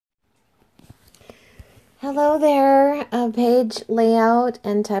Hello there, page layout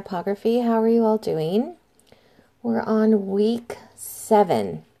and typography. How are you all doing? We're on week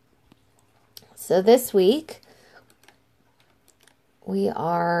 7. So this week we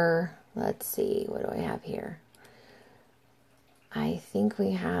are, let's see, what do I have here? I think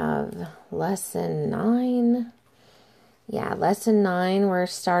we have lesson 9. Yeah, lesson 9, we're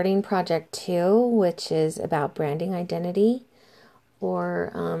starting project 2, which is about branding identity,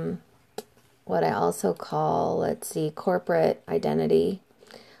 or what I also call, let's see, corporate identity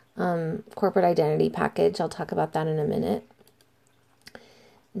package. I'll talk about that in a minute.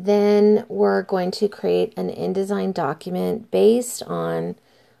 Then we're going to create an InDesign document based on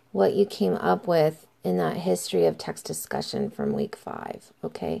what you came up with in that history of text discussion from week 5,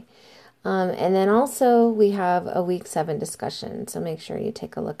 okay? And then also we have a week 7 discussion, so make sure you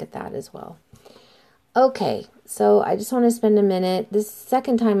take a look at that as well. Okay, so I just want to spend a minute. This is the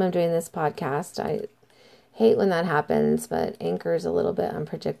second time I'm doing this podcast. I hate when that happens, but Anchor is a little bit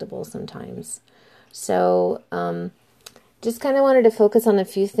unpredictable sometimes. So just kind of wanted to focus on a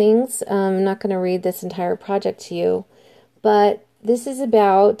few things. I'm not going to read this entire project to you, but this is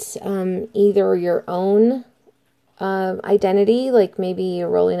about either your own identity, like maybe you're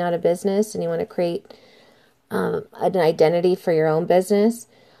rolling out a business and you want to create an identity for your own business,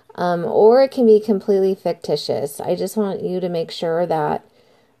 or it can be completely fictitious. I just want you to make sure that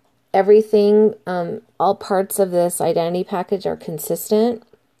everything, all parts of this identity package are consistent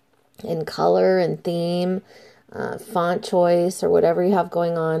in color and theme, font choice, or whatever you have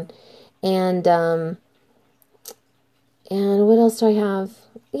going on. And what else do I have?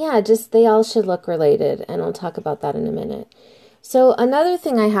 Yeah, just they all should look related, and I'll talk about that in a minute. So another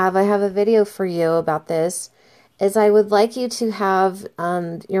thing I have a video for you about this, is I would like you to have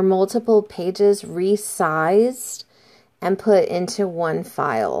your multiple pages resized and put into one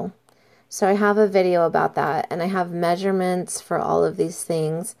file. So I have a video about that, and I have measurements for all of these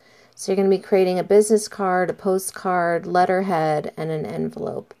things. So you're going to be creating a business card, a postcard, letterhead, and an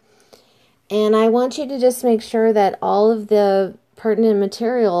envelope. And I want you to just make sure that all of the pertinent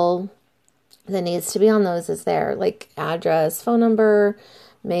material that needs to be on those is there, like address, phone number,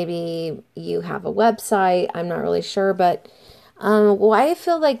 maybe you have a website, I'm not really sure, but why I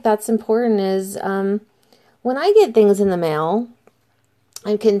feel like that's important is when I get things in the mail,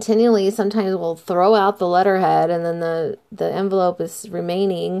 I continually sometimes will throw out the letterhead and then the envelope is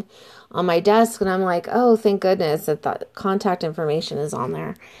remaining on my desk, and I'm like, oh, thank goodness that the contact information is on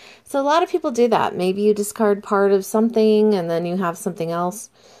there. So a lot of people do that. Maybe you discard part of something and then you have something else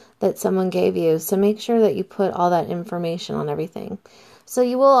that someone gave you. So make sure that you put all that information on everything. So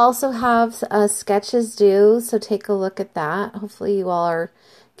you will also have sketches due, so take a look at that. Hopefully you all are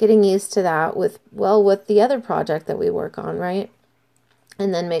getting used to that with the other project that we work on, right?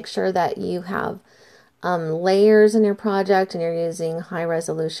 And then make sure that you have layers in your project and you're using high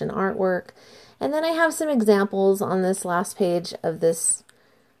resolution artwork. And then I have some examples on this last page of this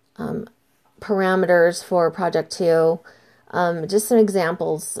parameters for project 2. Just some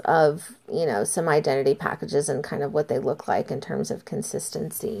examples of, some identity packages and kind of what they look like in terms of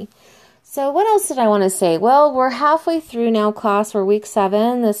consistency. So what else did I want to say? Well, we're halfway through now, class. We're week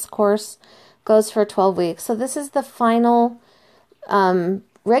 7. This course goes for 12 weeks. So this is the final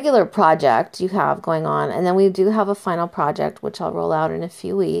regular project you have going on. And then we do have a final project, which I'll roll out in a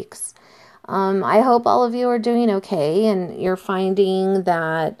few weeks. I hope all of you are doing okay and you're finding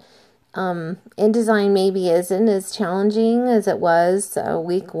that InDesign maybe isn't as challenging as it was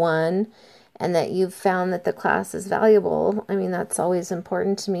week 1, and that you've found that the class is valuable. I mean, that's always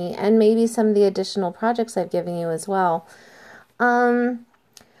important to me, and maybe some of the additional projects I've given you as well. The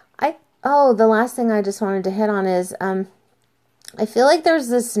last thing I just wanted to hit on is I feel like there's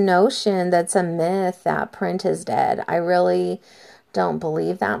this notion that's a myth that print is dead. I really don't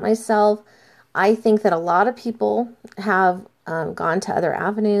believe that myself. I think that a lot of people have gone to other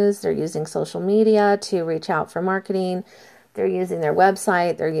avenues. They're using social media to reach out for marketing. They're using their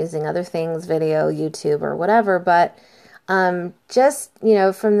website. They're using other things, video, YouTube, or whatever. But just,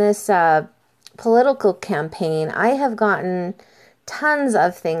 from this political campaign, I have gotten tons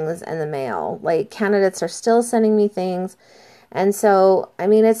of things in the mail. Like, candidates are still sending me things. And so, I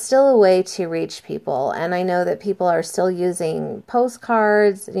mean, it's still a way to reach people. And I know that people are still using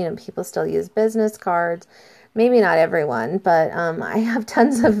postcards. People still use business cards. Maybe not everyone, but I have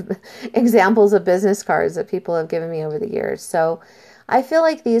tons of examples of business cards that people have given me over the years. So I feel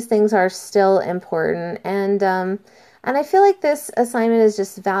like these things are still important. And I feel like this assignment is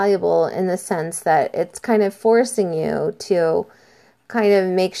just valuable in the sense that it's kind of forcing you to kind of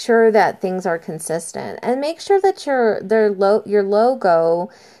make sure that things are consistent and make sure that your logo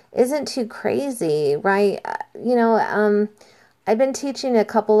isn't too crazy, right? I've been teaching a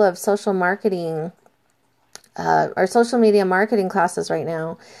couple of social marketing or social media marketing classes right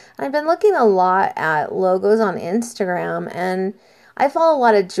now. I've been looking a lot at logos on Instagram, and I follow a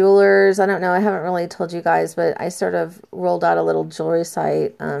lot of jewelers. I don't know, I haven't really told you guys, but I sort of rolled out a little jewelry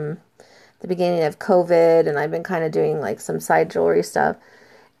site the beginning of COVID, and I've been kind of doing like some side jewelry stuff.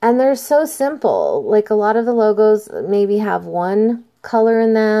 And they're so simple. Like a lot of the logos maybe have one color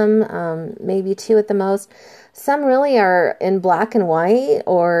in them, maybe two at the most. Some really are in black and white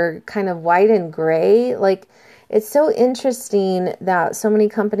or kind of white and gray. Like it's so interesting that so many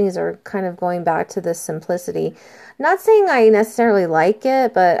companies are kind of going back to this simplicity. Not saying I necessarily like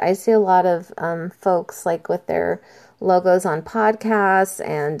it, but I see a lot of folks like with their logos on podcasts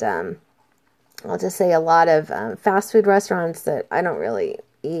and I'll just say a lot of fast food restaurants that I don't really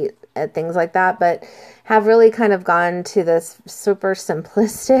eat at things like that, but have really kind of gone to this super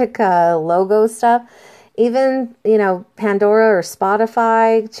simplistic logo stuff. Even, Pandora or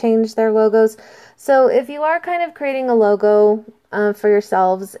Spotify changed their logos. So if you are kind of creating a logo for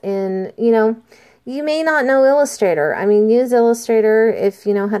yourselves you may not know Illustrator. I mean, use Illustrator if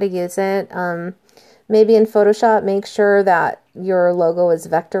you know how to use it. Maybe in Photoshop, make sure that your logo is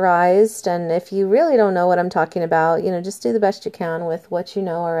vectorized. And if you really don't know what I'm talking about, just do the best you can with what you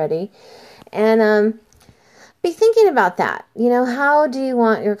know already. And be thinking about that. How do you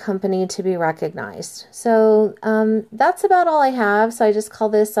want your company to be recognized? So that's about all I have. So I just call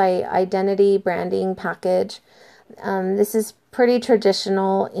this identity branding package. This is pretty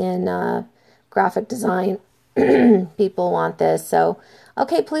traditional in graphic design. People want this. So,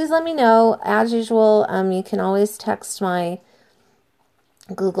 okay, please let me know. As usual, you can always text my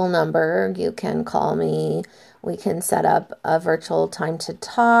Google number. You can call me. We can set up a virtual time to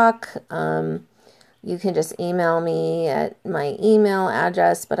talk. You can just email me at my email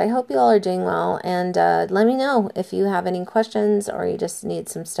address, but I hope you all are doing well, and let me know if you have any questions or you just need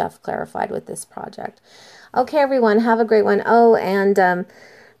some stuff clarified with this project. Okay, everyone, have a great one. Oh, and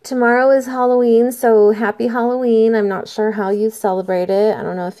tomorrow is Halloween, so happy Halloween. I'm not sure how you celebrate it. I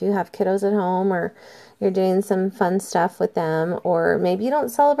don't know if you have kiddos at home or you're doing some fun stuff with them, or maybe you don't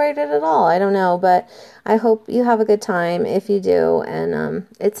celebrate it at all. I don't know, but I hope you have a good time if you do, and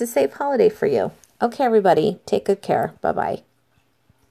it's a safe holiday for you. Okay, everybody, take good care. Bye-bye.